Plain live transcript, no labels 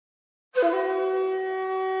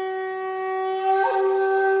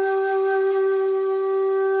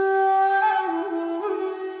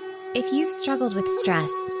If you've struggled with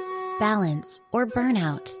stress, balance, or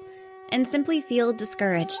burnout, and simply feel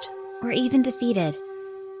discouraged or even defeated,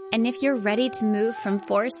 and if you're ready to move from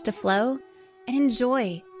force to flow and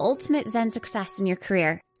enjoy ultimate Zen success in your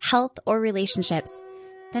career, health, or relationships,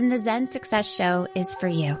 then the Zen Success Show is for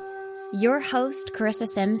you. Your host, Carissa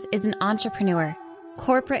Sims, is an entrepreneur,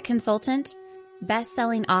 corporate consultant,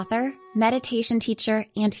 best-selling author, meditation teacher,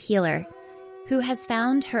 and healer who has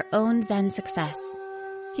found her own Zen success.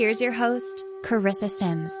 Here's your host, Carissa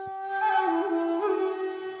Sims.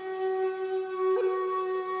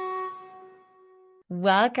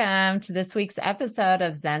 Welcome to this week's episode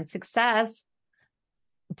of Zen Success.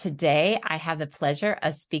 Today, I have the pleasure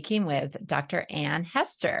of speaking with Dr.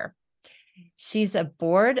 Hester. She's a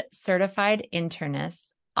board-certified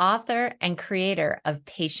internist, author, and creator of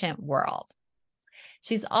Patient World.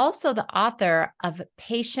 She's also the author of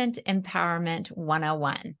Patient Empowerment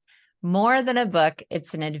 101. More than a book,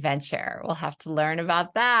 it's an adventure. We'll have to learn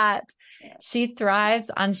about that. She thrives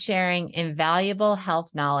on sharing invaluable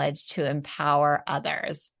health knowledge to empower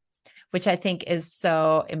others, which I think is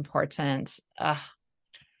so important.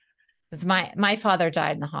 Because my father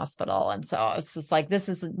died in the hospital. And so it's just like, this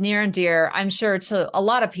is near and dear, I'm sure, to a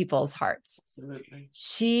lot of people's hearts. Absolutely.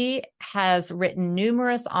 She has written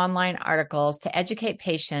numerous online articles to educate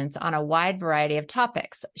patients on a wide variety of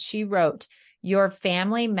topics. She wrote Your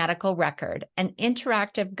Family Medical Record, an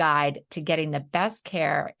interactive guide to getting the best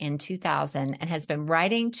care in 2000, and has been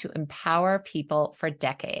writing to empower people for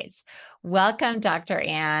decades. Welcome, Dr.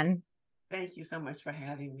 Ann. Thank you so much for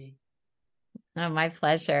having me. Oh, my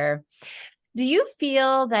pleasure. Do you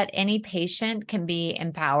feel that any patient can be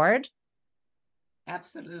empowered?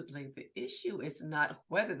 Absolutely. The issue is not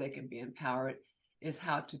whether they can be empowered, is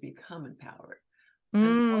how to become empowered.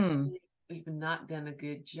 Unfortunately, we've not done a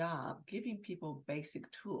good job giving people basic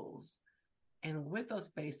tools. And with those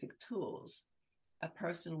basic tools, a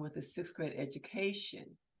person with a 6th grade education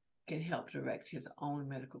can help direct his own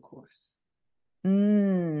medical course.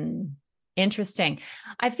 Interesting.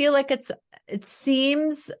 I feel like it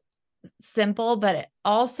seems simple, but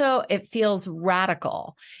it feels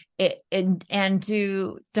radical. And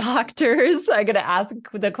do doctors, I'm going to ask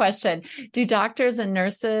the question, do doctors and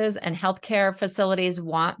nurses and healthcare facilities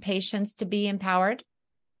want patients to be empowered?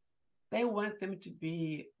 They want them to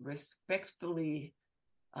be respectfully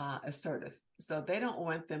assertive. So they don't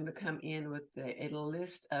want them to come in with a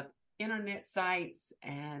list of internet sites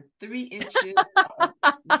and 3 inches of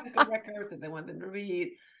medical records that they want them to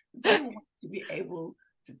read. They want to be able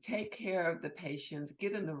to take care of the patients,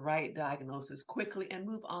 give them the right diagnosis quickly, and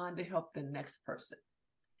move on to help the next person.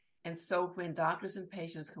 And so when doctors and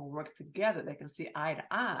patients can work together, they can see eye to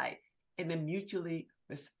eye in a mutually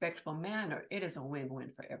respectful manner. It is a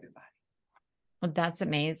win-win for everybody. Well, that's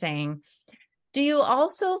amazing. Do you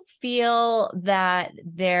also feel that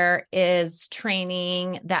there is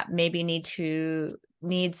training that maybe needs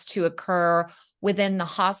to occur within the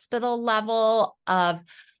hospital level of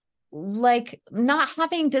like not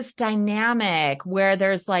having this dynamic where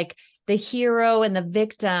there's like the hero and the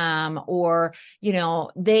victim, or, you know,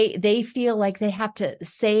 they feel like they have to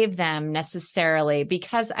save them necessarily?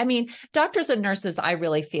 Because I mean, doctors and nurses, I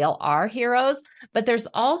really feel, are heroes, but there's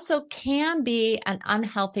also can be an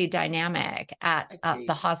unhealthy dynamic at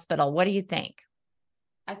the hospital. What do you think?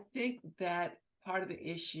 I think that part of the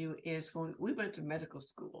issue is when we went to medical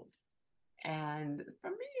school, and for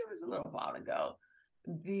me, it was a little while ago,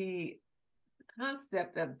 the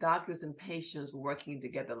concept of doctors and patients working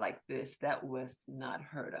together like this, that was not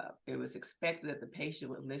heard of. It was expected that the patient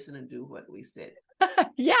would listen and do what we said.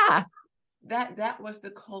 Yeah. That was the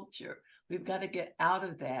culture. We've got to get out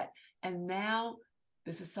of that. And now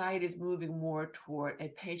the society is moving more toward a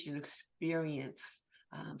patient experience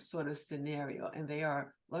sort of scenario. And they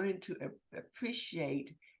are learning to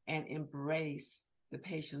appreciate and embrace the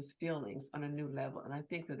patient's feelings on a new level. And I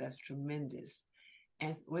think that that's tremendous.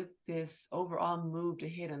 And with this overall move to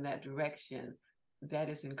head in that direction, that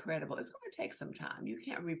is incredible. It's going to take some time. You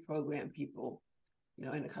can't reprogram people,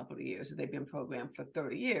 in a couple of years. They've been programmed for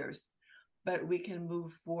 30 years. But we can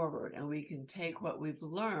move forward, and we can take what we've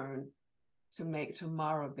learned to make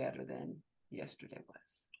tomorrow better than yesterday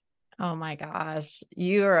was. Oh my gosh,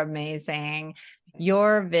 you're amazing.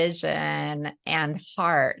 Your vision and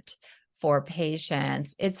heart for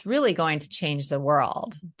patients, it's really going to change the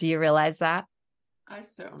world. Do you realize that? I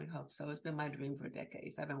certainly hope so. It's been my dream for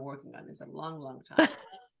decades. I've been working on this a long, long time.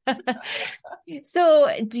 So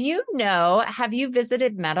have you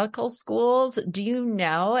visited medical schools? Do you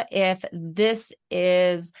know if this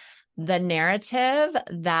is the narrative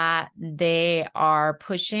that they are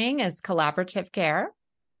pushing as collaborative care?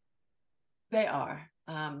 They are.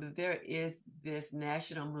 there is this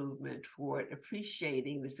national movement toward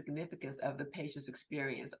appreciating the significance of the patient's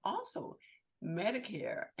experience. Also,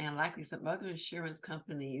 Medicare and likely some other insurance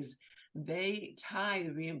companies, they tie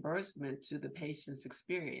the reimbursement to the patient's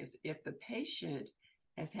experience. If the patient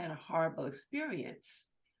has had a horrible experience,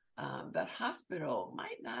 that hospital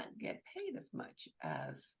might not get paid as much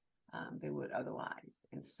as they would otherwise.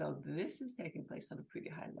 And so this is taking place on a pretty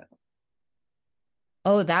high level.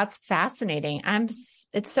 Oh, that's fascinating.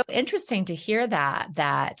 It's so interesting to hear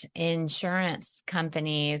that insurance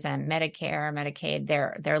companies and Medicare, Medicaid,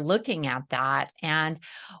 they're looking at that and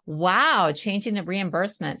wow, changing the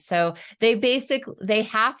reimbursement. So they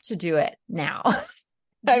have to do it now.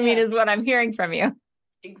 I mean, Yes, is what I'm hearing from you.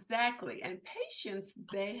 exactly. And patients,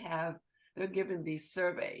 they're given these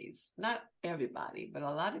surveys. Not everybody, but a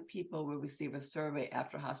lot of people will receive a survey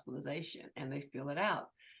after hospitalization and they fill it out.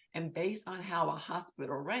 And based on how a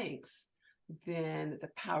hospital ranks, then the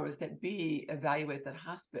powers that be evaluate that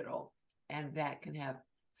hospital, and that can have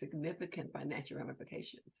significant financial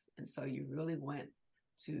ramifications. And so you really want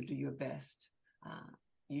to do your best.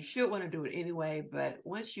 You should want to do it anyway, but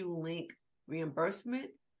once you link reimbursement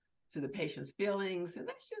to the patient's feelings, and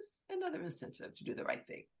that's just another incentive to do the right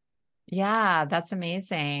thing. Yeah, that's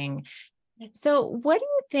amazing. So, what do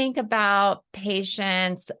you think about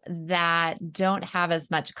patients that don't have as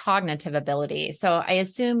much cognitive ability? So, I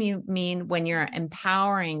assume you mean when you're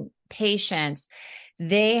empowering patients,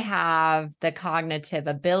 they have the cognitive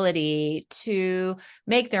ability to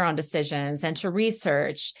make their own decisions and to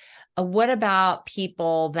research. What about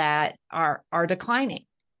people that are declining?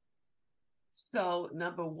 So,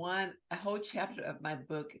 number one, a whole chapter of my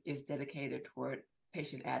book is dedicated toward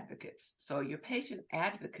patient advocates. So, your patient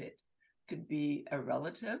advocate could be a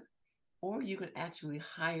relative, or you can actually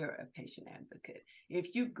hire a patient advocate.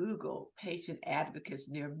 If you Google patient advocates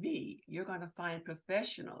near me, you're going to find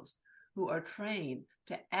professionals who are trained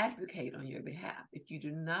to advocate on your behalf if you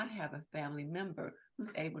do not have a family member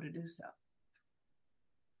who's able to do so.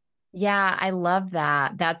 Yeah, I love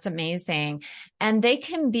that. That's amazing. And they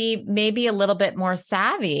can be maybe a little bit more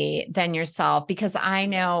savvy than yourself because I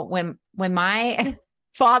know Yes. when my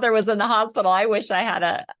father was in the hospital, I wish I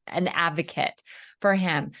had an advocate for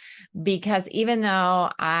him because even though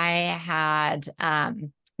I had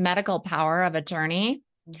medical power of attorney,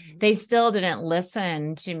 Mm-hmm. they still didn't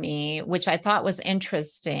listen to me, which I thought was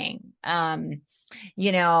interesting.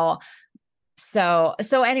 You know, so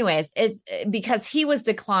anyways, it's because he was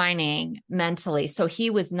declining mentally. So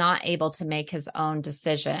he was not able to make his own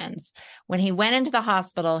decisions. When he went into the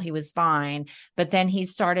hospital, he was fine, but then he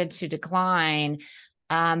started to decline.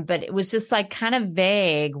 But it was just like kind of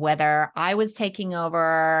vague whether I was taking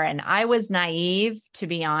over and I was naive, to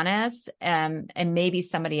be honest. And maybe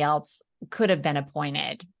somebody else could have been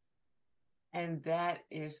appointed. And that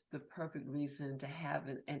is the perfect reason to have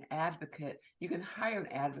an advocate. You can hire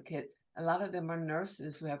an advocate. A lot of them are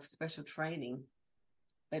nurses who have special training.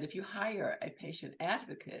 But if you hire a patient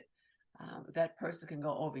advocate, that person can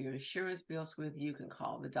go over your insurance bills with you, can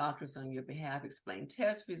call the doctors on your behalf, explain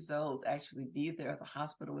test results, actually be there at the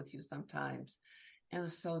hospital with you sometimes. And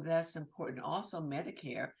so that's important. Also,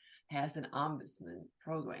 Medicare has an ombudsman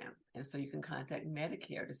program. And so you can contact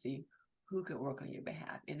Medicare to see who could work on your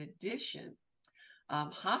behalf. In addition,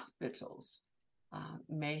 hospitals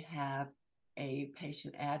may have a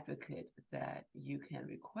patient advocate that you can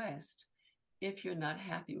request if you're not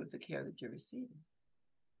happy with the care that you're receiving.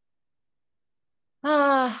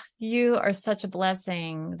 Ah, you are such a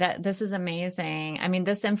blessing. That this is amazing. I mean,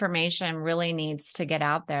 this information really needs to get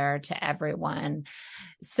out there to everyone.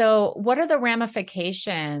 So, what are the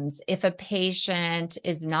ramifications if a patient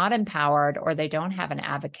is not empowered or they don't have an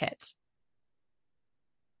advocate?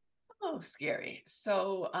 Oh, scary.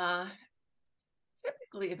 So,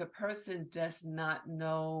 typically, if a person does not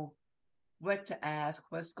know what to ask,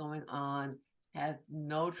 what's going on, has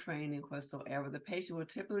no training whatsoever, the patient will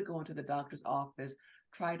typically go into the doctor's office,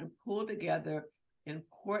 try to pull together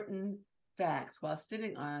important facts while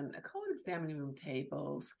sitting on a cold examining room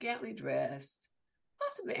table, scantily dressed,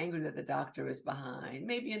 possibly angry that the doctor is behind,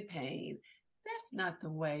 maybe in pain. That's not the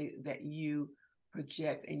way that you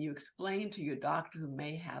project and you explain to your doctor, who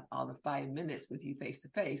may have all the 5 minutes with you face to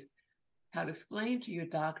face, how to explain to your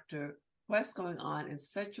doctor what's going on in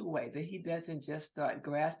such a way that he doesn't just start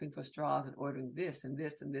grasping for straws and ordering this and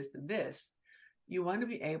this and this and this. You want to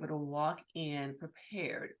be able to walk in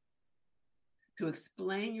prepared to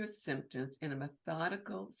explain your symptoms in a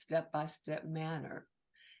methodical, step-by-step manner.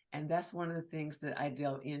 And that's one of the things that I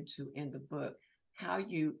delve into in the book, how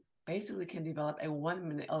you basically can develop a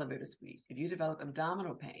 1-minute elevator speech. If you develop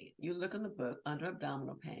abdominal pain, you look in the book under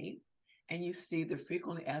abdominal pain, and you see the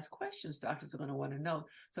frequently asked questions doctors are going to want to know.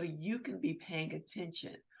 So you can be paying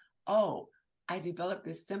attention. Oh, I developed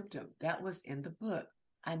this symptom. That was in the book.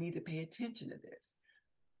 I need to pay attention to this.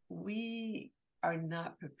 We are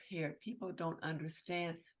not prepared. People don't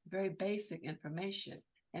understand very basic information.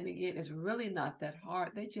 And again, it's really not that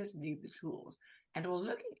hard. They just need the tools. And we're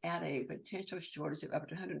looking at a potential shortage of up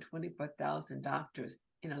to 124,000 doctors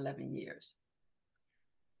in 11 years.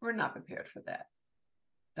 We're not prepared for that.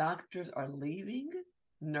 Doctors are leaving.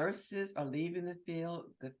 Nurses are leaving the field.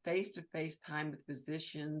 The face-to-face time with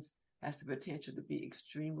physicians has the potential to be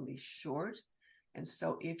extremely short. And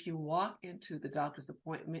so if you walk into the doctor's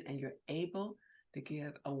appointment and you're able to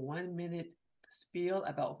give a 1-minute spiel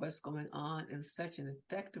about what's going on in such an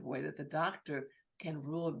effective way that the doctor can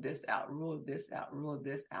rule this out, rule this out, rule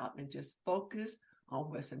this out, and just focus on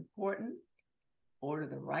what's important, order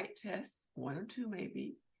the right tests, 1 or 2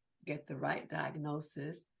 maybe, get the right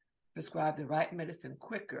diagnosis, prescribe the right medicine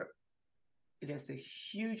quicker, it is a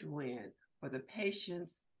huge win for the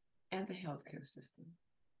patients and the healthcare system.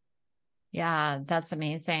 Yeah, that's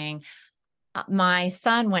amazing. My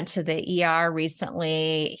son went to the ER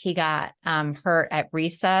recently. He got hurt at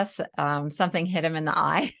recess. Something hit him in the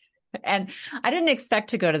eye. And I didn't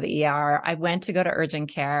expect to go to the ER. I went to go to urgent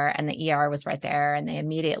care and the ER was right there and they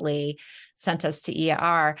immediately sent us to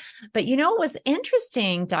ER. But you know, what was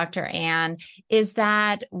interesting, Dr. Ann, is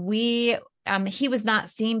that he was not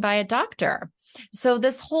seen by a doctor. So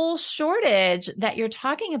this whole shortage that you're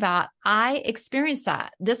talking about, I experienced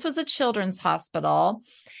that. This was a children's hospital.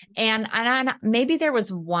 And maybe there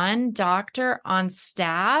was one doctor on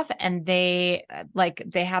staff and they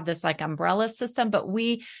have this like umbrella system, but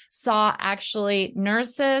we saw actually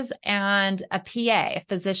nurses and a PA, a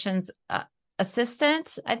physician's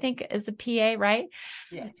assistant, I think is a PA, right?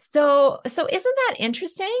 Yeah. So isn't that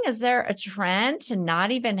interesting? Is there a trend to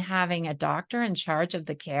not even having a doctor in charge of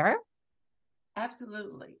the care?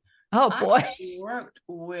 Absolutely. Oh boy. I worked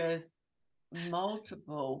with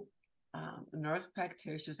multiple nurse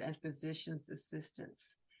practitioners and physician's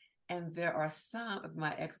assistants. And there are some of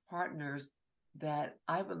my ex-partners that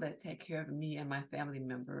I would let take care of me and my family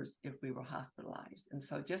members if we were hospitalized. And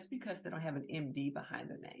so just because they don't have an MD behind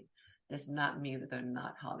their name does not mean that they're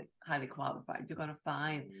not highly qualified. You're going to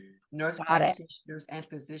find nurse practitioners and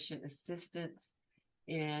physician assistants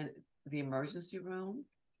in the emergency room,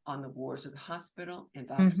 on the wards of the hospital, in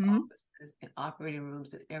doctor's offices, in operating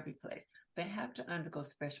rooms, in every place. They have to undergo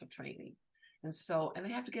special training. And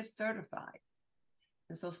they have to get certified.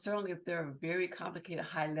 And so certainly if there are very complicated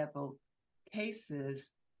high-level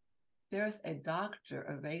cases, there's a doctor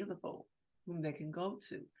available whom they can go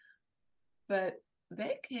to. But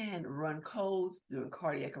they can run codes, do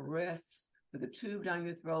cardiac arrests, with a tube down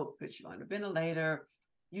your throat, put you on a ventilator.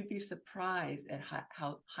 You'd be surprised at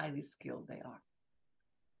how highly skilled they are.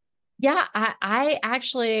 Yeah, I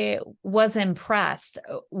actually was impressed.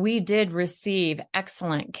 We did receive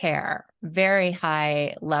excellent care, very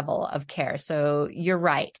high level of care. So you're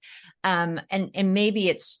right. And maybe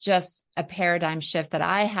it's just a paradigm shift that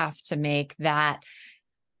I have to make, that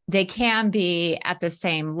they can be at the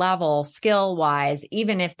same level skill wise,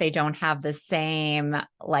 even if they don't have the same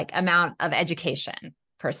amount of education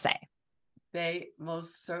per se. They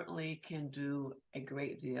most certainly can do a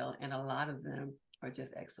great deal. And a lot of them are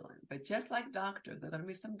just excellent. But just like doctors, there are going to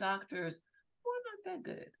be some doctors who are not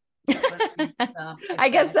that good. I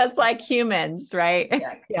guess that's like humans, right?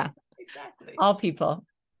 Exactly. Yeah. Exactly. All people.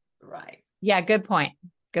 Right. Yeah, good point.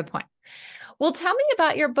 Good point. Well, tell me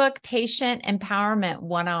about your book, Patient Empowerment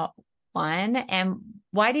 101, and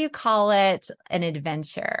why do you call it an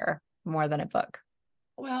adventure more than a book?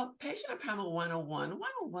 Well, Patient Empowerment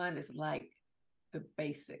 101 is like the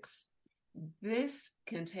basics. This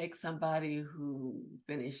can take somebody who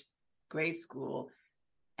finished grade school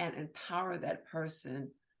and empower that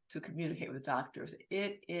person to communicate with doctors.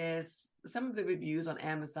 It is, some of the reviews on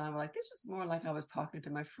Amazon were like, this was more like I was talking to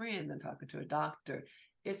my friend than talking to a doctor.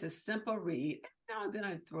 It's a simple read. Now and then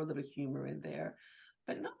I throw a little humor in there,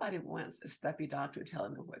 but nobody wants a stuffy doctor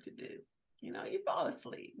telling them what to do. You fall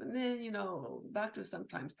asleep. And then, doctors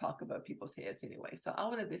sometimes talk about people's heads anyway. So I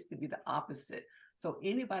wanted this to be the opposite. So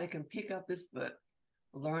anybody can pick up this book,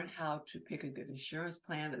 learn how to pick a good insurance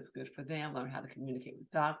plan that's good for them, learn how to communicate with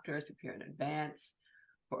doctors, prepare in advance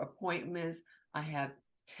for appointments. I have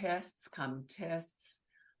tests, common tests,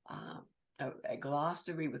 a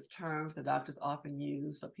glossary with terms the doctors often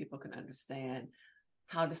use so people can understand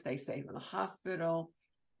how to stay safe in the hospital,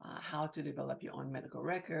 how to develop your own medical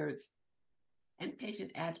records, and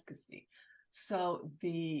patient advocacy. So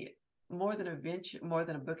the more than a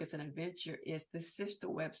book, it's an adventure is the sister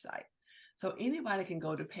website. So anybody can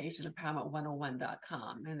go to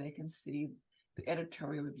patientempowerment101.com and they can see the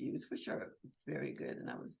editorial reviews, which are very good. And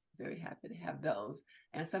I was very happy to have those,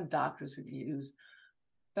 and some doctors' reviews.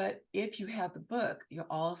 But if you have the book, you'll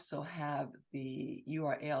also have the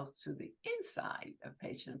URLs to the inside of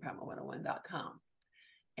patientempowerment101.com.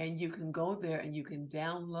 And you can go there and you can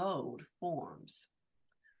download forms.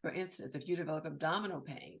 For instance, if you develop abdominal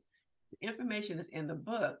pain, the information is in the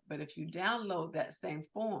book, but if you download that same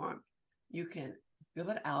form, you can fill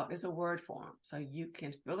it out as a Word form. So you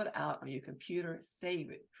can fill it out on your computer, save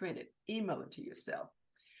it, print it, email it to yourself.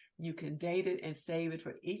 You can date it and save it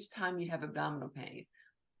for each time you have abdominal pain.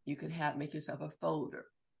 You can make yourself a folder.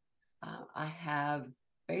 I have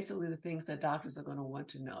basically the things that doctors are going to want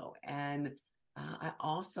to know. And I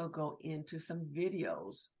also go into some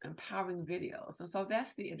videos, empowering videos. And so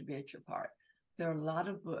that's the adventure part. There are a lot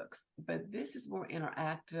of books, but this is more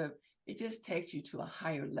interactive. It just takes you to a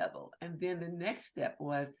higher level. And then the next step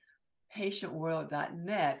was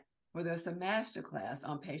patientworld.net, where there's a masterclass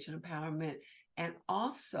on patient empowerment and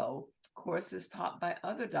also courses taught by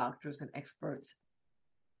other doctors and experts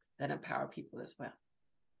that empower people as well.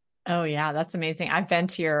 Oh, yeah, that's amazing. I've been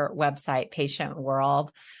to your website, Patient World.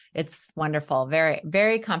 It's wonderful, very,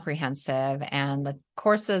 very comprehensive, and the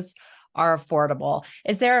courses are affordable.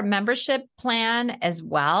 Is there a membership plan as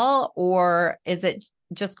well, or is it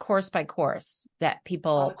just course by course that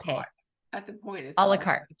people pay? At the point, it's a la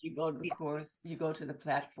carte. If you go to the course, you go to the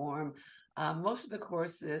platform. Most of the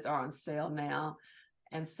courses are on sale now.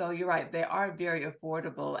 And so you're right, they are very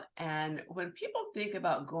affordable. And when people think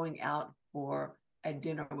about going out for a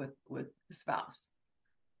dinner with the spouse,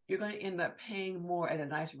 you're going to end up paying more at a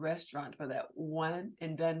nice restaurant for that one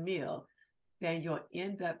and done meal than you'll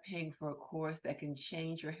end up paying for a course that can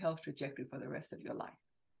change your health trajectory for the rest of your life.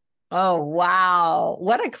 Oh, wow.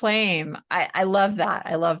 What a claim. I love that.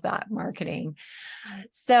 I love that marketing.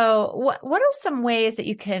 So what are some ways that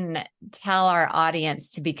you can tell our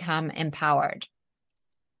audience to become empowered?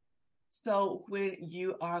 So when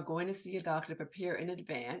you are going to see a doctor, prepare in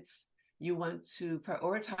advance. You want to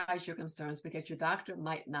prioritize your concerns because your doctor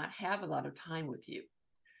might not have a lot of time with you.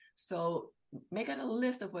 So make out a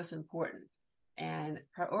list of what's important and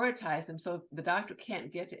prioritize them. So if the doctor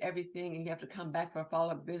can't get to everything and you have to come back for a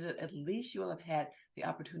follow-up visit, at least you will have had the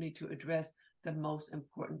opportunity to address the most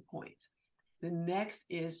important points. The next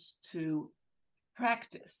is to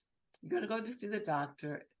practice. You're going to go to see the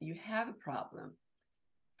doctor. You have a problem.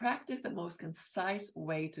 Practice the most concise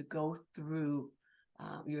way to go through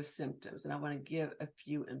your symptoms. And I want to give a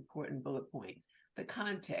few important bullet points. The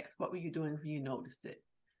context, what were you doing when you noticed it?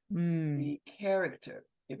 The character,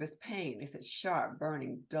 if it's pain, is it sharp,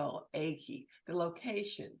 burning, dull, achy? The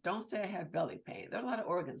location, don't say I have belly pain. There are a lot of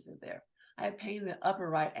organs in there. I have pain in the upper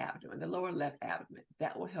right abdomen, the lower left abdomen.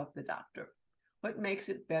 That will help the doctor. What makes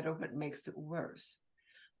it better? What makes it worse?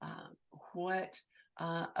 What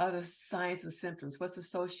other signs and symptoms? What's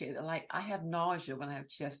associated? Like I have nausea when I have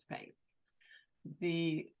chest pain.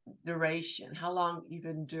 The duration, how long you've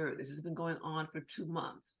endured this. Has been going on for 2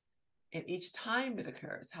 months. And each time it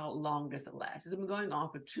occurs, how long does it last? It's been going on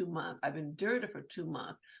for 2 months. I've endured it for 2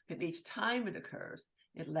 months. But each time it occurs,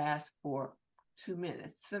 it lasts for 2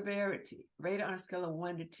 minutes. Severity, rated on a scale of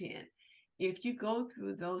 1 to 10. If you go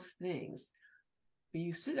through those things, when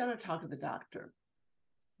you sit down and talk to the doctor,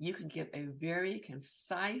 you can give a very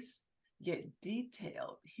concise yet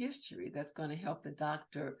detailed history that's going to help the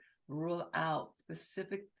doctor rule out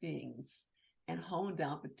specific things and hone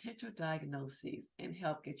down potential diagnoses and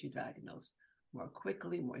help get you diagnosed more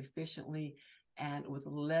quickly, more efficiently, and with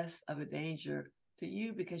less of a danger to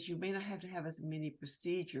you, because you may not have to have as many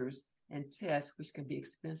procedures and tests, which can be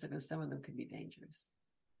expensive, and some of them can be dangerous.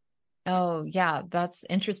 Oh, yeah, that's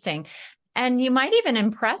interesting. And you might even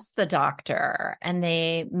impress the doctor and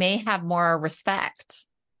they may have more respect.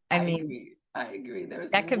 I mean, I agree. There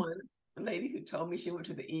was one lady who told me she went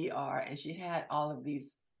to the ER and she had all of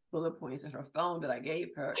these bullet points on her phone that I gave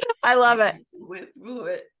her. I love it. She went through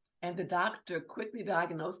it and the doctor quickly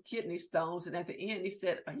diagnosed kidney stones. And at the end, he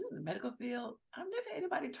said, "Are you in the medical field? I've never had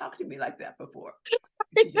anybody talk to me like that before."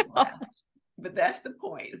 She just laughed. But that's the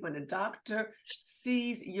point. When a doctor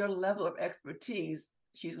sees your level of expertise,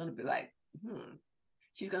 she's going to be like,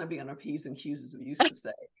 she's going to be on her P's and Q's, as we used to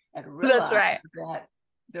say, and realize that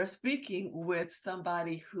they're speaking with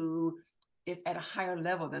somebody who is at a higher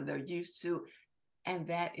level than they're used to, and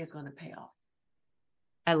that is going to pay off.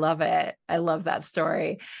 I love it. I love that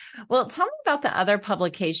story. Well, tell me about the other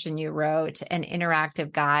publication you wrote, an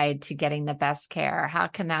interactive guide to getting the best care. How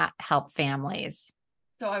can that help families?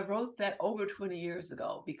 So I wrote that over 20 years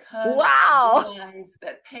ago because wow. I realized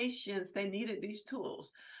that patients, they needed these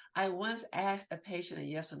tools. I once asked a patient a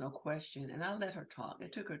yes or no question, and I let her talk.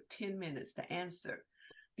 It took her 10 minutes to answer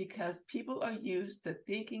because people are used to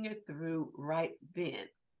thinking it through right then,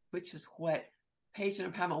 which is what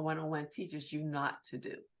Patient Empowerment 101 teaches you not to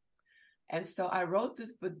do. And so I wrote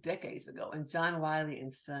this book decades ago, and John Wiley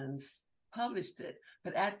and Sons published it.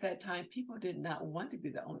 But at that time, people did not want to be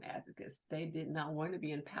their own advocates. They did not want to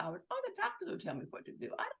be empowered. Oh, the doctors will tell me what to do.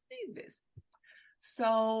 I don't need this.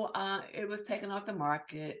 So it was taken off the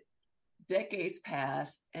market. Decades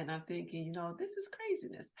passed, and I'm thinking, this is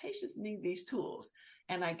craziness. Patients need these tools.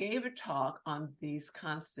 And I gave a talk on these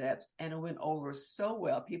concepts, and it went over so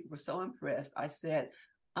well. People were so impressed. I said,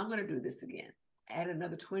 I'm going to do this again. Add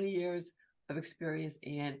another 20 years of experience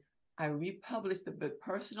in. I republished the book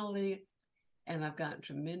personally, and I've gotten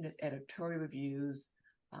tremendous editorial reviews,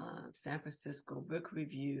 San Francisco Book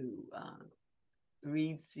Review,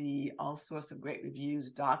 Readsy, all sorts of great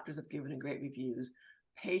reviews. Doctors have given it great reviews.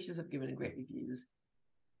 Patients have given it great reviews.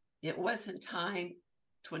 It wasn't time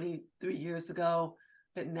 23 years ago,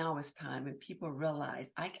 but now it's time. And people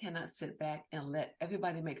realize I cannot sit back and let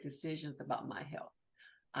everybody make decisions about my health.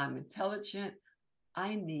 I'm intelligent.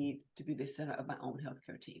 I need to be the center of my own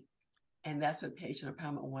healthcare team. And that's what Patient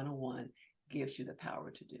Empowerment 101 gives you the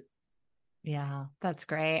power to do. Yeah, that's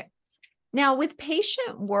great. Now, with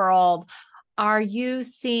Patient World, are you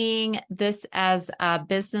seeing this as a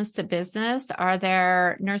business to business? Are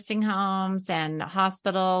there nursing homes and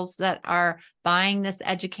hospitals that are buying this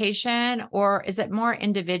education, or is it more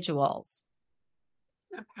individuals?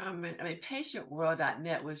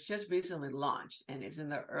 PatientWorld.net was just recently launched and is in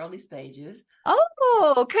the early stages.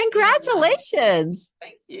 Oh, congratulations.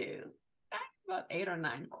 Thank you. I have about 8 or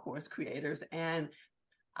 9 course creators, and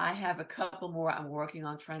I have a couple more I'm working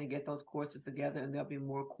on trying to get those courses together, and there'll be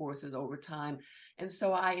more courses over time. And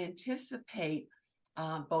so I anticipate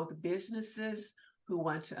both businesses who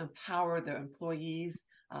want to empower their employees,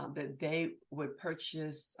 that they would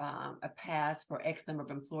purchase a pass for X number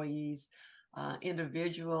of employees,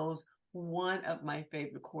 individuals. One of my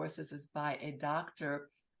favorite courses is by a doctor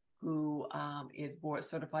who is board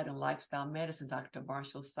certified in lifestyle medicine, Dr.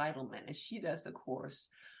 Marshall Seidelman, and she does a course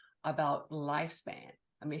about health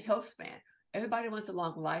span. Everybody wants a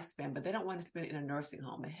long lifespan, but they don't want to spend it in a nursing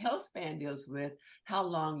home. A health span deals with how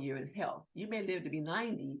long you're in health. You may live to be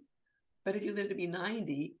 90, but if you live to be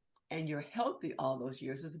 90 and you're healthy all those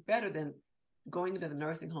years, it's better than going into the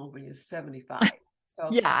nursing home when you're 75. So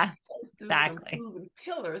yeah, some proven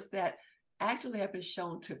pillars that actually have been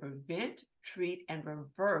shown to prevent, treat, and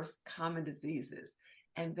reverse common diseases.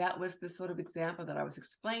 And that was the sort of example that I was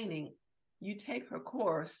explaining. You take her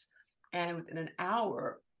course, and within an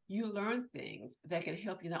hour, you learn things that can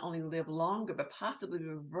help you not only live longer, but possibly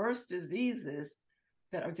reverse diseases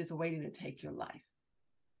that are just waiting to take your life.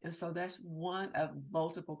 And so that's one of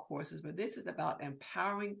multiple courses, but this is about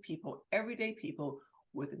empowering people, everyday people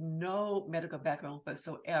with no medical background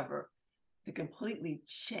whatsoever, to completely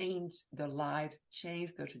change their lives,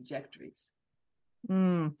 change their trajectories.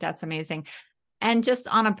 That's amazing. And just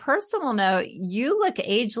on a personal note, you look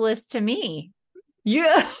ageless to me.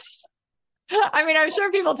 I'm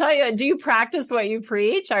sure people tell you, do you practice what you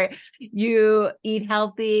preach? Or you eat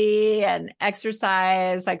healthy and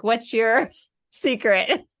exercise? Like, what's your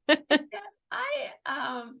secret? Yes,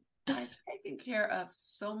 I've taken care of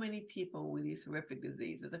so many people with these horrific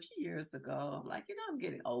diseases. A few years ago, I'm like, I'm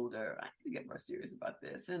getting older. I need to get more serious about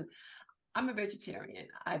this. And I'm a vegetarian.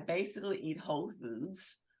 I basically eat whole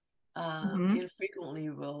foods. Infrequently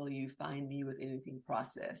will you find me with anything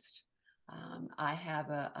processed. I have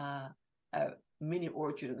a mini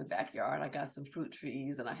orchard in the backyard. I got some fruit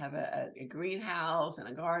trees, and I have a greenhouse and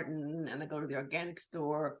a garden, and I go to the organic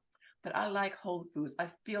store. But I like whole foods. I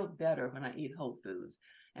feel better when I eat whole foods.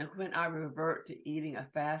 And when I revert to eating a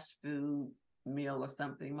fast food meal or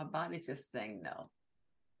something, my body's just saying no.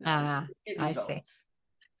 I see. So.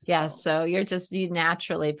 Yeah. So you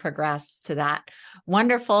naturally progress to that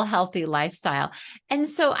wonderful, healthy lifestyle. And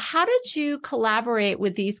so how did you collaborate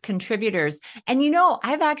with these contributors? And,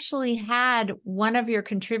 I've actually had one of your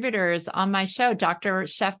contributors on my show, Dr.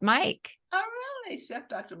 Chef Mike. Oh, really? Chef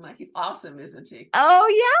Dr. Mike. He's awesome, isn't he? Oh,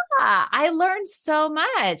 yeah. I learned so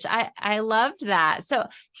much. I loved that. So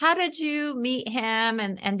how did you meet him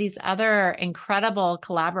and these other incredible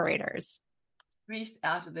collaborators? Reached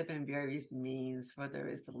out to them in various means, whether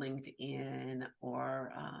it's LinkedIn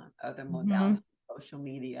or other modalities, social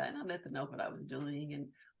media, and I let them know what I was doing and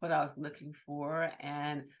what I was looking for.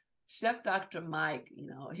 And Chef Dr. Mike,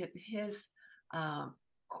 his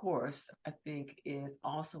course, I think, is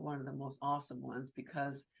also one of the most awesome ones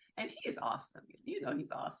and he is awesome.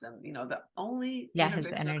 He's awesome. The only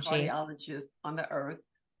interventional cardiologist on the earth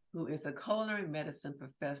who is a culinary medicine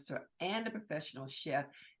professor and a professional chef,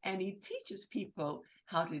 and he teaches people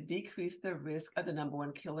how to decrease the risk of the number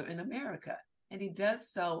one killer in America. And he does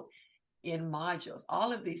so in modules.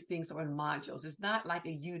 All of these things are in modules. It's not like a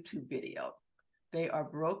YouTube video. They are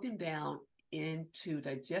broken down into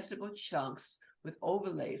digestible chunks with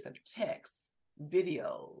overlays of text,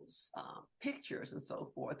 videos, pictures, and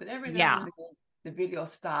so forth. And every now and then, the video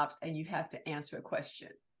stops and you have to answer a question,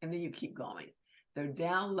 and then you keep going. They're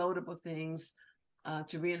downloadable things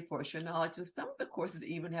to reinforce your knowledge. And some of the courses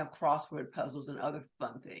even have crossword puzzles and other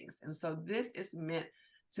fun things. And so this is meant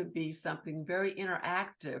to be something very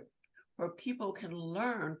interactive where people can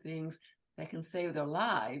learn things that can save their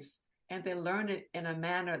lives, and they learn it in a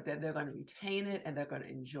manner that they're going to retain it and they're going to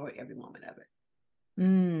enjoy every moment of it.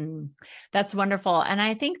 That's wonderful. And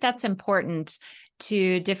I think that's important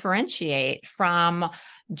to differentiate from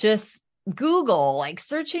just Google, like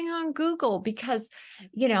searching on Google, because,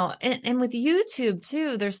 and with YouTube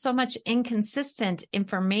too, there's so much inconsistent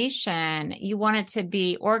information. You want it to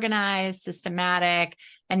be organized, systematic,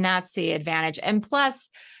 and that's the advantage. And plus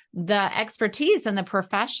the expertise and the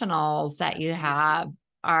professionals that you have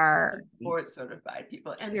are board certified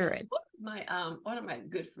people. And accurate. One of my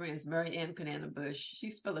good friends, Mary Ann Canana Bush,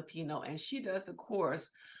 she's Filipino, and she does a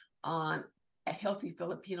course on a healthy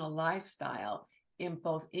Filipino lifestyle in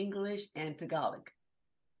both English and Tagalog.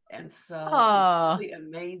 And so it's really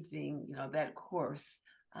amazing, that course.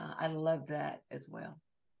 I love that as well.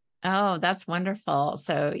 Oh, that's wonderful.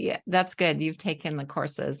 So yeah, that's good. You've taken the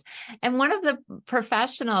courses. And one of the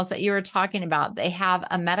professionals that you were talking about, they have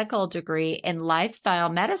a medical degree in lifestyle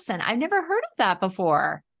medicine. I've never heard of that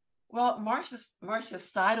before. Well, Marcia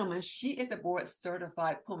Seidelman, she is a board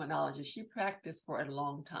certified pulmonologist. She practiced for a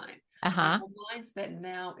long time. And her mindset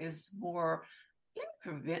now is more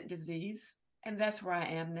prevent disease. And that's where I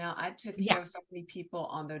am now. I took care of so many people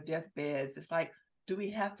on their deathbeds. It's like, do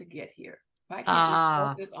we have to get here? Why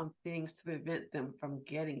can't we focus on things to prevent them from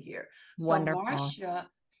getting here? Wonderful. So Marcia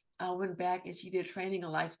went back and she did training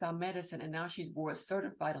in lifestyle medicine, and now she's board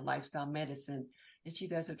certified in lifestyle medicine. And she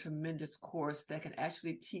does a tremendous course that can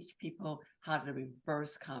actually teach people how to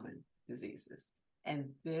reverse common diseases. And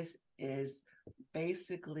this is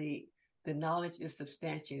basically, the knowledge is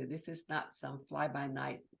substantiated. This is not some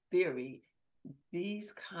fly-by-night theory.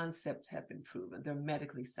 These concepts have been proven. They're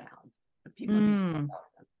medically sound. The people need to know about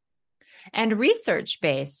them. And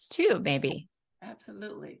research-based too, maybe. Yes,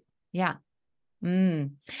 absolutely. Yeah.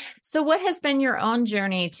 So what has been your own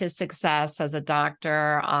journey to success as a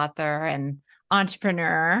doctor, author, and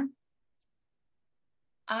entrepreneur?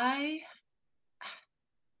 I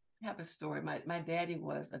have a story. My daddy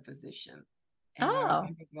was a physician. And I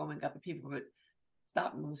remember growing up and people would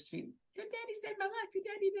stop me on the street. Your daddy saved my life. Your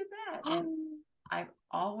daddy did that. And I've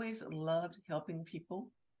always loved helping people.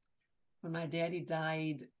 When my daddy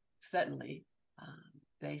died suddenly,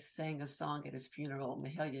 they sang a song at his funeral,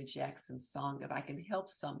 Mahalia Jackson's song, "If I can help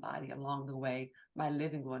somebody along the way, my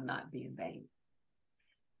living will not be in vain."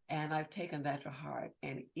 And I've taken that to heart.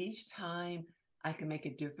 And each time I can make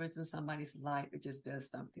a difference in somebody's life, it just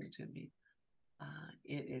does something to me.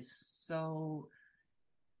 It is so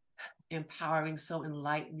empowering, so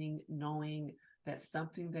enlightening, knowing that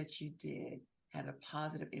something that you did had a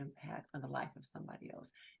positive impact on the life of somebody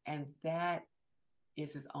else. And that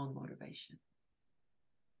is his own motivation.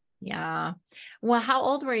 Yeah. Well, how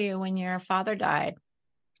old were you when your father died?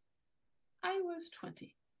 I was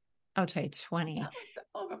 20. Okay, 20. That was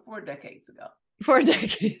over 4 decades ago. 4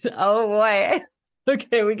 decades. Oh boy.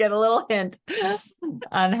 Okay, we get a little hint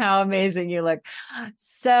on how amazing you look.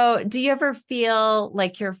 So do you ever feel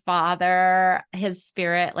like your father, his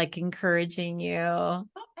spirit, like encouraging you? Oh,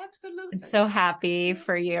 absolutely. And so happy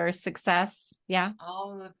for your success. Yeah.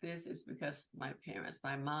 All of this is because my parents,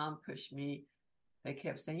 my mom pushed me. They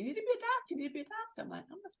kept saying, you need to be a doctor. You need to be a doctor. I'm like,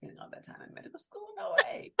 I'm not spending all that time in medical school. No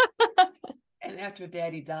way. And after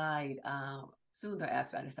Daddy died, soon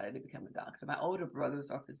thereafter, I decided to become a doctor. My older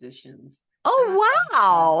brothers are physicians. Oh,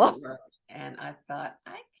 wow. And I thought,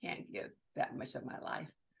 I can't give that much of my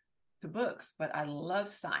life to books, but I love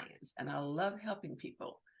science and I love helping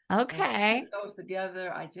people. Okay. And those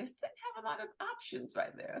together, I just didn't have a lot of options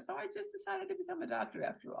right there. So I just decided to become a doctor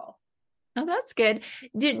after all. Oh, that's good.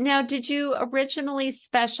 Did you originally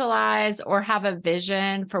specialize or have a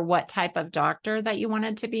vision for what type of doctor that you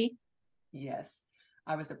wanted to be? Yes.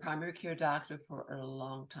 I was a primary care doctor for a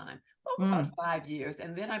long time, about 5 years.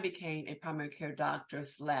 And then I became a primary care doctor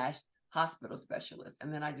 / hospital specialist.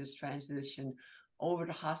 And then I just transitioned over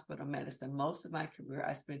to hospital medicine. Most of my career,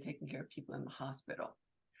 I spent taking care of people in the hospital.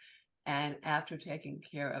 And after taking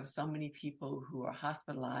care of so many people who are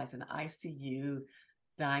hospitalized in ICU,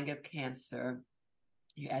 dying of cancer,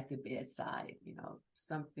 you're at the bedside,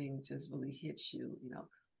 something just really hits you,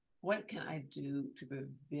 what can I do to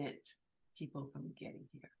prevent people from getting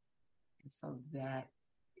here? And so that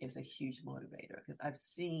is a huge motivator because I've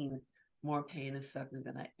seen more pain and suffering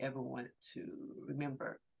than I ever want to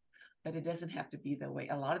remember. But it doesn't have to be that way.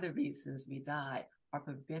 A lot of the reasons we die are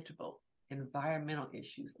preventable: environmental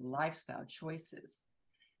issues, lifestyle choices.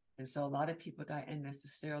 And so a lot of people die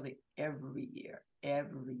unnecessarily every year,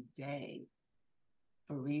 every day,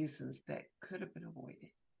 for reasons that could have been avoided.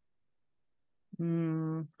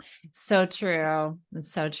 So true.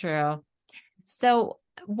 It's so true. So,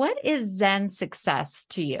 what is Zen success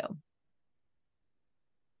to you?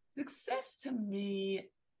 Success to me,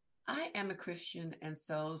 I am a Christian, and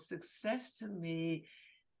so success to me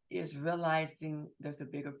is realizing there's a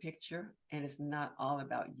bigger picture and it's not all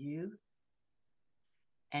about you,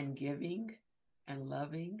 and giving and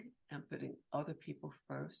loving and putting other people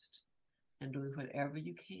first and doing whatever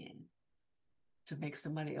you can to make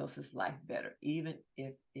somebody else's life better, even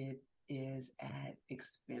if it is at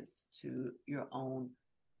expense to your own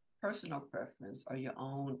personal preference or your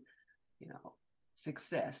own,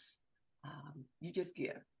 success. You just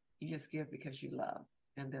give. You just give because you love,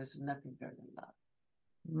 and there's nothing better than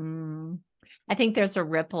love. I think there's a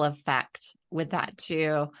ripple effect with that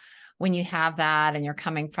too. When you have that and you're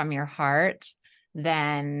coming from your heart,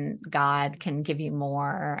 then God can give you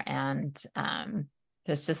more. And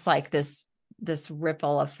there's just like this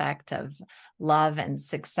ripple effect of love and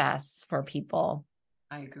success for people.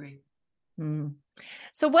 I agree.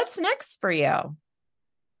 So what's next for you?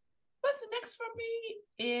 What's next for me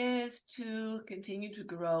is to continue to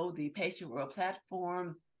grow the Patient World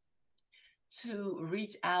platform, to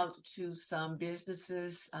reach out to some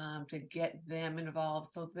businesses to get them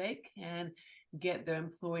involved so they can get their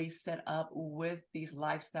employees set up with these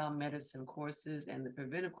lifestyle medicine courses and the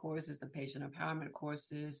preventive courses, the patient empowerment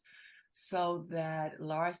courses, so that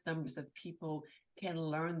large numbers of people can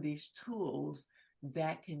learn these tools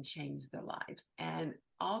that can change their lives, and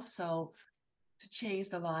also to change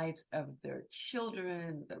the lives of their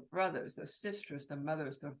children, their brothers, their sisters, their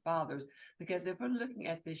mothers, their fathers. Because if we're looking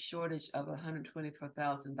at this shortage of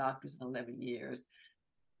 124,000 doctors in 11 years,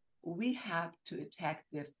 we have to attack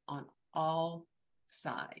this on all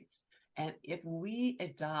sides. And if we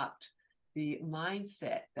adopt the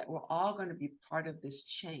mindset that we're all going to be part of this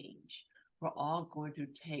change, we're all going to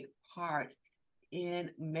take part in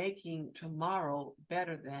making tomorrow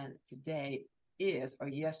better than today is or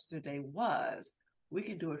yesterday was, we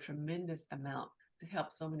can do a tremendous amount to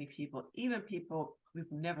help so many people, even people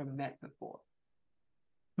we've never met before.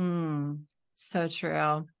 So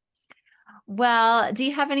true. Well, do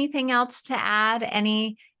you have anything else to add?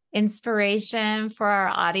 Any inspiration for our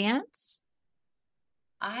audience?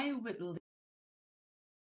 I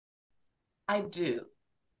do.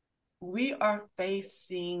 We are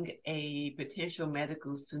facing a potential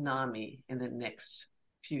medical tsunami in the next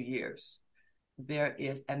few years. There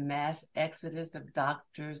is a mass exodus of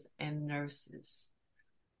doctors and nurses.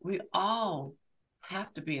 We all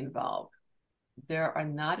have to be involved. There are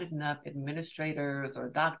not enough administrators or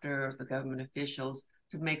doctors or government officials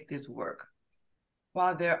to make this work.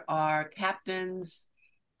 While there are captains,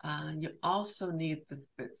 you also need the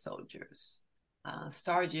foot soldiers,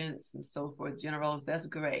 sergeants and so forth, generals. That's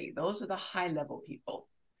great. Those are the high level people.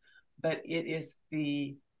 But it is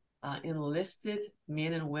the enlisted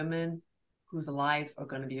men and women whose lives are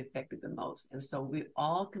going to be affected the most. And so we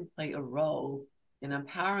all can play a role in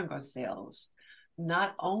empowering ourselves,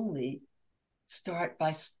 not only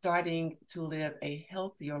starting to live a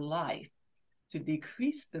healthier life, to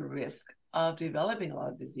decrease the risk of developing a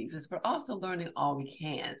lot of diseases, but also learning all we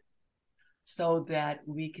can so that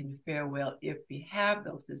we can fare well if we have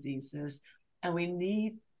those diseases. And we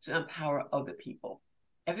need to empower other people.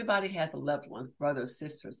 Everybody has a loved ones, brothers,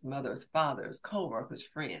 sisters, mothers, fathers, co-workers,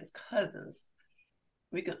 friends, cousins.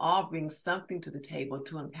 We can all bring something to the table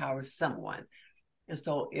to empower someone. And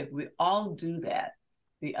so if we all do that,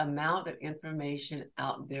 the amount of information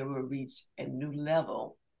out there will reach a new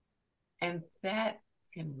level. And that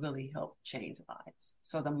can really help change lives.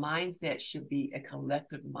 So the mindset should be a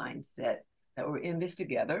collective mindset that we're in this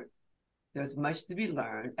together. There's much to be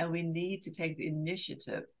learned, and we need to take the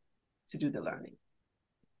initiative to do the learning.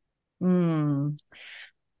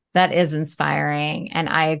 That is inspiring. And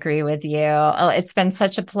I agree with you. Oh, it's been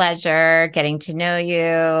such a pleasure getting to know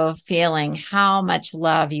you, feeling how much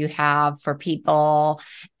love you have for people,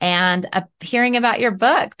 and hearing about your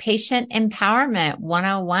book, Patient Empowerment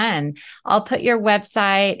 101. I'll put your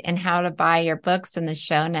website and how to buy your books in the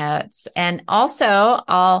show notes. And also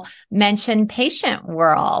I'll mention Patient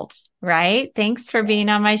World. right? Thanks for being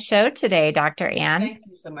on my show today, Dr. Ann. Thank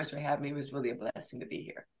you so much for having me. It was really a blessing to be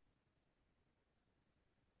here.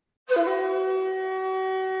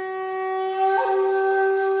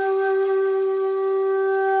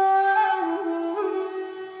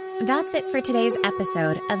 That's it for today's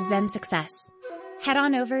episode of Zen Success. Head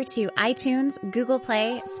on over to iTunes, Google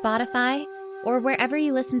Play, Spotify, or wherever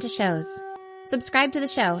you listen to shows. Subscribe to the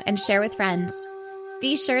show and share with friends.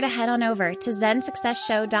 Be sure to head on over to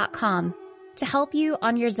ZenSuccessShow.com to help you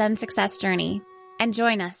on your Zen success journey. And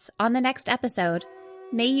join us on the next episode.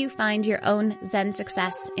 May you find your own Zen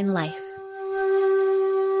success in life.